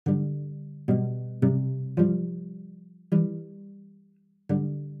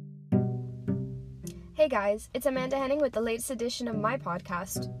Hey guys, it's Amanda Henning with the latest edition of my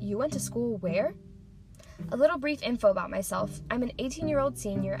podcast, You Went to School Where? A little brief info about myself. I'm an 18-year-old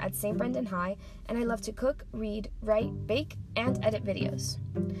senior at St. Brendan High, and I love to cook, read, write, bake, and edit videos.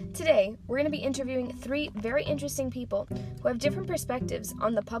 Today, we're going to be interviewing three very interesting people who have different perspectives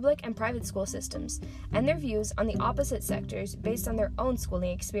on the public and private school systems, and their views on the opposite sectors based on their own schooling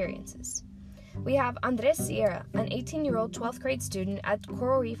experiences. We have Andres Sierra, an 18-year-old 12th grade student at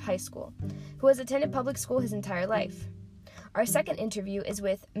Coral Reef High School, who has attended public school his entire life. Our second interview is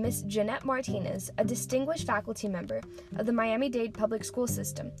with Miss Jeanette Martinez, a distinguished faculty member of the Miami-Dade public school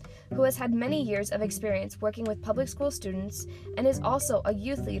system, who has had many years of experience working with public school students and is also a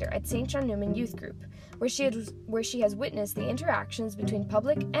youth leader at St. John Newman Youth Group, where she has witnessed the interactions between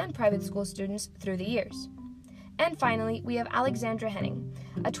public and private school students through the years. And finally, we have Alexandra Henning,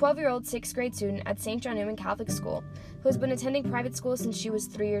 a 12-year-old 6th grade student at St. John Newman Catholic School, who has been attending private school since she was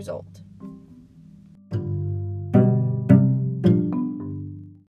 3 years old.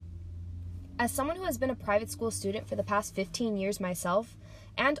 As someone who has been a private school student for the past 15 years myself,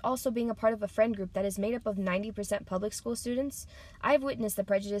 and also being a part of a friend group that is made up of 90% public school students, I have witnessed the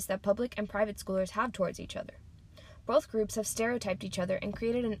prejudice that public and private schoolers have towards each other. Both groups have stereotyped each other and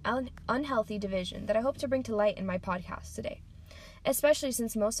created an unhealthy division that I hope to bring to light in my podcast today, especially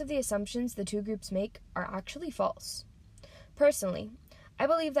since most of the assumptions the two groups make are actually false. Personally, I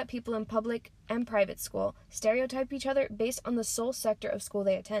believe that people in public and private school stereotype each other based on the sole sector of school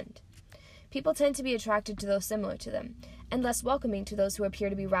they attend. People tend to be attracted to those similar to them, and less welcoming to those who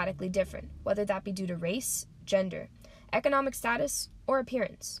appear to be radically different, whether that be due to race, gender, economic status, or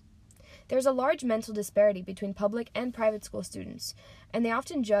appearance. There is a large mental disparity between public and private school students, and they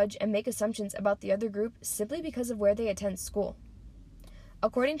often judge and make assumptions about the other group simply because of where they attend school.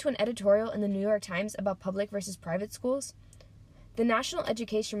 According to an editorial in the New York Times about public versus private schools, the national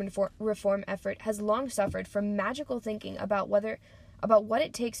education reform effort has long suffered from magical thinking about what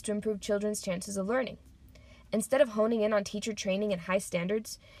it takes to improve children's chances of learning. Instead of honing in on teacher training and high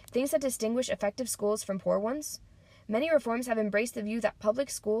standards, things that distinguish effective schools from poor ones, many reforms have embraced the view that public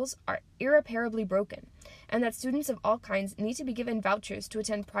schools are irreparably broken, and that students of all kinds need to be given vouchers to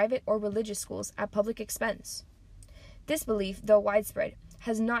attend private or religious schools at public expense. This belief, though widespread,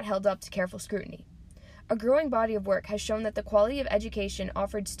 has not held up to careful scrutiny. A growing body of work has shown that the quality of education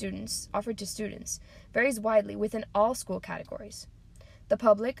offered to students varies widely within all school categories. The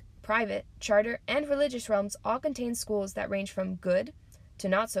public, private, charter, and religious realms all contain schools that range from good to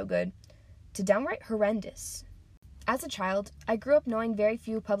not so good to downright horrendous. As a child, I grew up knowing very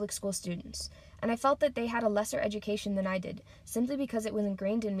few public school students, and I felt that they had a lesser education than I did, simply because it was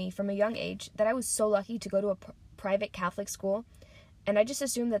ingrained in me from a young age that I was so lucky to go to a private Catholic school, and I just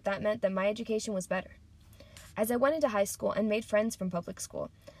assumed that meant that my education was better. As I went into high school and made friends from public school,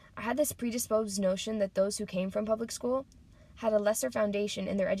 I had this predisposed notion that those who came from public school had a lesser foundation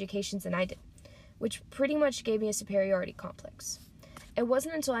in their educations than I did, which pretty much gave me a superiority complex. It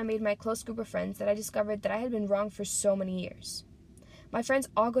wasn't until I made my close group of friends that I discovered that I had been wrong for so many years. My friends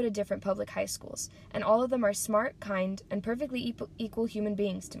all go to different public high schools, and all of them are smart, kind, and perfectly equal human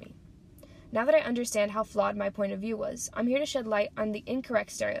beings to me. Now that I understand how flawed my point of view was, I'm here to shed light on the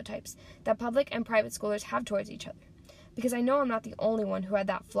incorrect stereotypes that public and private schoolers have towards each other, because I know I'm not the only one who had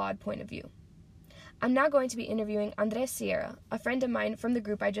that flawed point of view. I'm now going to be interviewing Andres Sierra, a friend of mine from the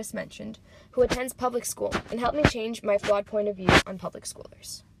group I just mentioned, who attends public school and helped me change my flawed point of view on public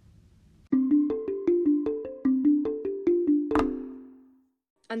schoolers.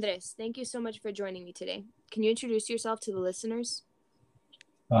 Andres, thank you so much for joining me today. Can you introduce yourself to the listeners?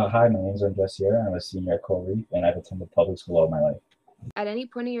 Hi, my name is Andres Sierra. I'm a senior at Coral Reef, and I've attended public school all my life. At any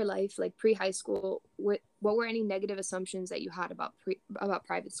point in your life, like pre-high school, what were any negative assumptions that you had about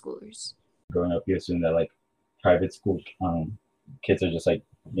private schoolers? Growing up, you assume that private school kids are just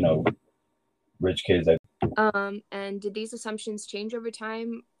rich kids. And did these assumptions change over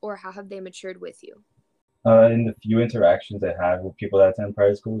time, or how have they matured with you? In the few interactions I have with people that attend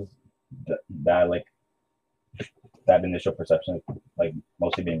private schools, that initial perception is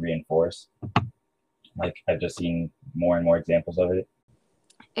mostly being reinforced. I've just seen more and more examples of it.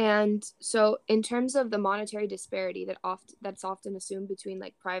 And so in terms of the monetary disparity that's often assumed between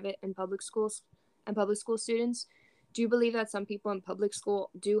private and public schools and public school students, do you believe that some people in public school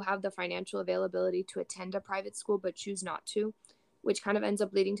do have the financial availability to attend a private school but choose not to, which kind of ends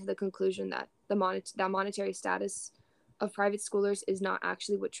up leading to the conclusion that that monetary status of private schoolers is not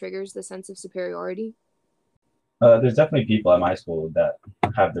actually what triggers the sense of superiority? There's definitely people at my school that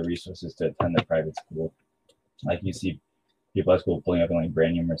have the resources to attend the private school. You see people at school pulling up in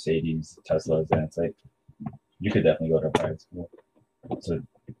brand new Mercedes, Teslas, and it's you could definitely go to a private school. So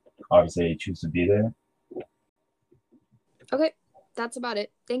obviously they choose to be there. Okay, that's about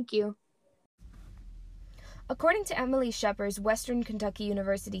it. Thank you. According to Emily Shepard's Western Kentucky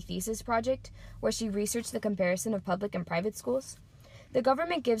University thesis project, where she researched the comparison of public and private schools, the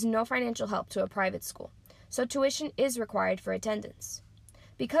government gives no financial help to a private school, so tuition is required for attendance.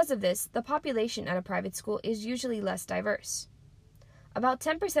 Because of this, the population at a private school is usually less diverse. About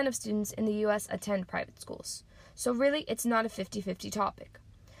 10% of students in the U.S. attend private schools, so really it's not a 50-50 topic.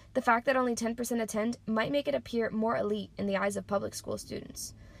 The fact that only 10% attend might make it appear more elite in the eyes of public school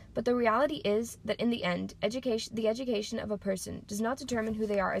students. But the reality is that in the end, the education of a person does not determine who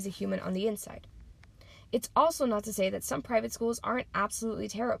they are as a human on the inside. It's also not to say that some private schools aren't absolutely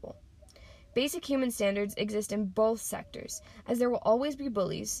terrible. Basic human standards exist in both sectors, as there will always be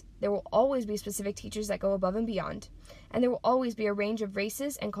bullies, there will always be specific teachers that go above and beyond, and there will always be a range of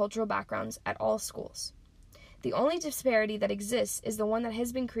races and cultural backgrounds at all schools. The only disparity that exists is the one that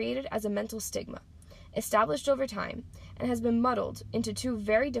has been created as a mental stigma, established over time, and has been muddled into two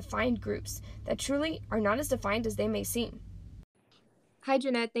very defined groups that truly are not as defined as they may seem. Hi,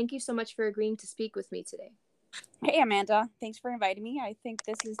 Jeanette. Thank you so much for agreeing to speak with me today. Hey, Amanda. Thanks for inviting me. I think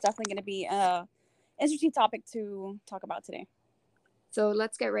this is definitely going to be an interesting topic to talk about today. So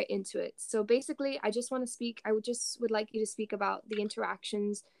let's get right into it. So basically, I would like you to speak about the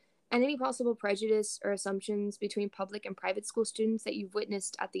interactions and any possible prejudice or assumptions between public and private school students that you've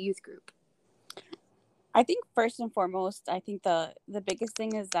witnessed at the youth group. I think first and foremost, I think the biggest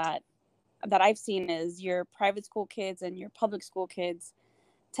thing is that I've seen is your private school kids and your public school kids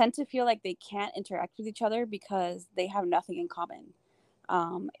tend to feel like they can't interact with each other because they have nothing in common.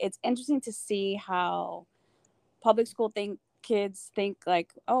 It's interesting to see how public school kids think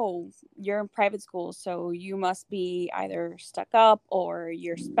like, oh, you're in private school, so you must be either stuck up or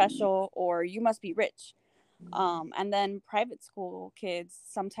you're special or you must be rich. And then private school kids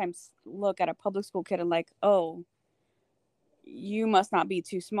sometimes look at a public school kid and like, oh, you must not be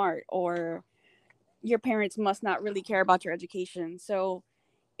too smart, or your parents must not really care about your education. So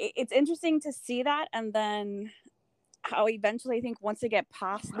it's interesting to see that. And then how eventually I think once they get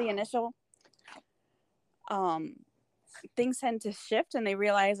past the initial, things tend to shift and they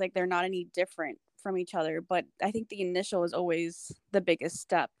realize like they're not any different from each other. But I think the initial is always the biggest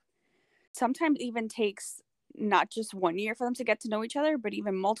step. Sometimes it even takes not just 1 year for them to get to know each other, but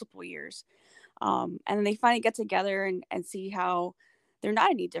even multiple years. And then they finally get together and see how they're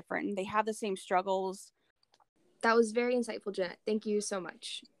not any different. And they have the same struggles. That was very insightful, Jeanette. Thank you so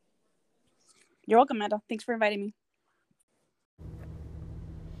much. You're welcome, Amanda. Thanks for inviting me.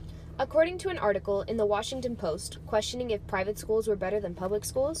 According to an article in the Washington Post questioning if private schools were better than public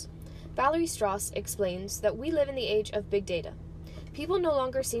schools, Valerie Strauss explains that we live in the age of big data. People no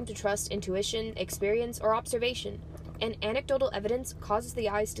longer seem to trust intuition, experience, or observation, and anecdotal evidence causes the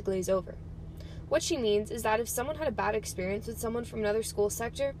eyes to glaze over. What she means is that if someone had a bad experience with someone from another school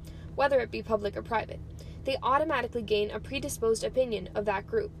sector, whether it be public or private, they automatically gain a predisposed opinion of that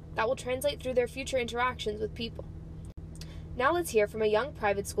group that will translate through their future interactions with people. Now let's hear from a young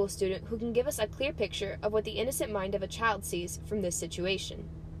private school student who can give us a clear picture of what the innocent mind of a child sees from this situation.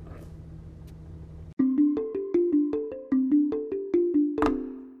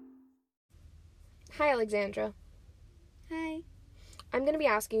 Hi, Alexandra. Hi. I'm going to be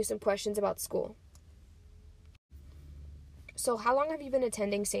asking you some questions about school. So, how long have you been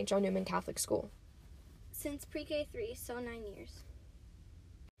attending St. John Neumann Catholic School? Since pre-K 3, so 9 years.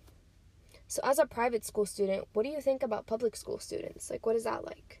 So, as a private school student, what do you think about public school students? Like, what is that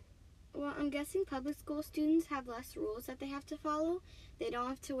like? Well, I'm guessing public school students have less rules that they have to follow. They don't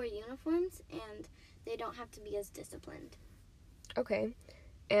have to wear uniforms, and they don't have to be as disciplined. Okay.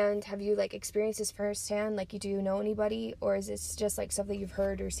 And have you, experienced this firsthand? Like, do you know anybody? Or is this just, something you've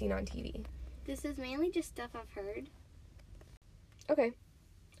heard or seen on TV? This is mainly just stuff I've heard. Okay.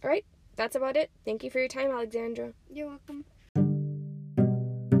 All right. That's about it. Thank you for your time, Alexandra. You're welcome.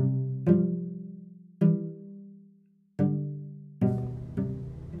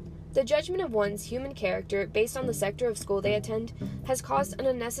 The judgment of one's human character based on the sector of school they attend has caused an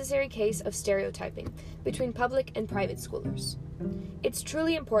unnecessary case of stereotyping between public and private schoolers. It's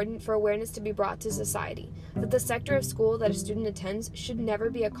truly important for awareness to be brought to society that the sector of school that a student attends should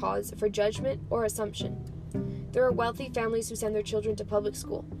never be a cause for judgment or assumption. There are wealthy families who send their children to public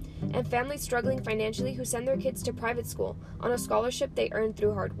school, and families struggling financially who send their kids to private school on a scholarship they earned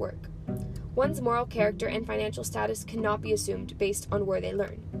through hard work. One's moral character and financial status cannot be assumed based on where they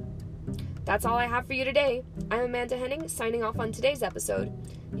learn. That's all I have for you today. I'm Amanda Henning, signing off on today's episode.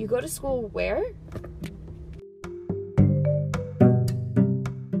 You go to school where?